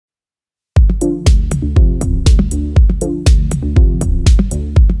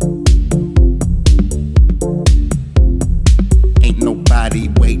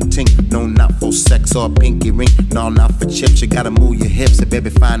for sex or a pinky ring. No, not for chips. You gotta move your hips, and baby,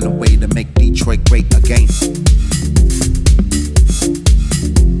 find a way to make Detroit great again.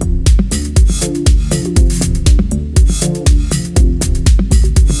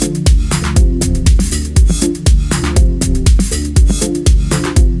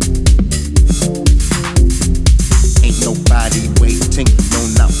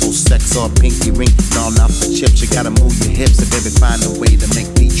 Sex or a pinky ring, no, not for chips. You gotta move your hips, and baby, find a way to make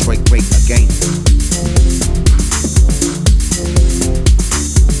Detroit great again.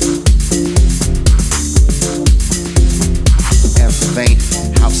 Amsterdam,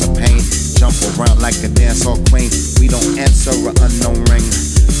 house of pain, jump around like a dancehall queen. We don't answer an unknown ring.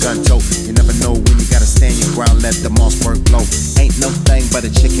 Gun tote, you never know when you gotta stand your ground, let the Mossberg blow. Ain't no thing but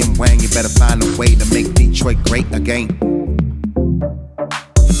a chicken wang. You better find a way to make Detroit great again.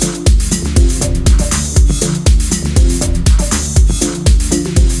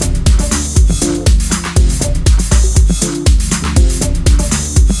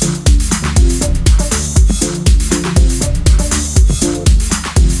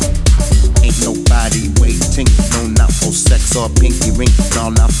 Sex or a pinky ring, no,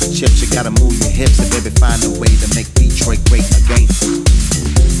 not for chips. You gotta move your hips, and baby, find a way to make Detroit great again.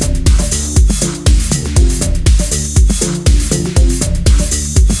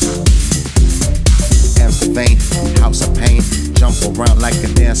 Amsterdam, house of pain, jump around like a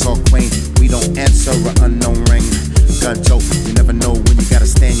dancehall queen. We don't answer an unknown ring. Gun tote, you never know when you gotta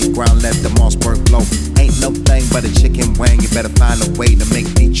stand your ground, let the Mossberg blow. Ain't no thing but a chicken wang. You better find a way to make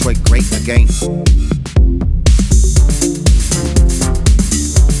Detroit great again.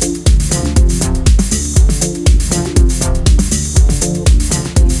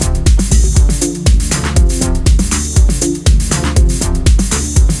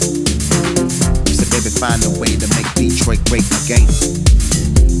 Find a way to make Detroit great again.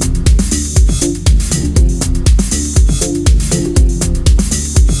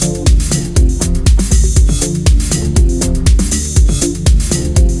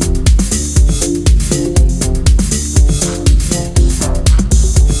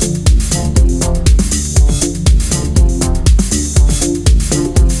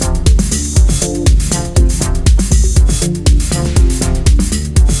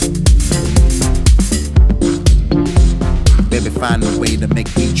 Find a way to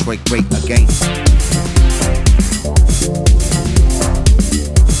make Detroit great again.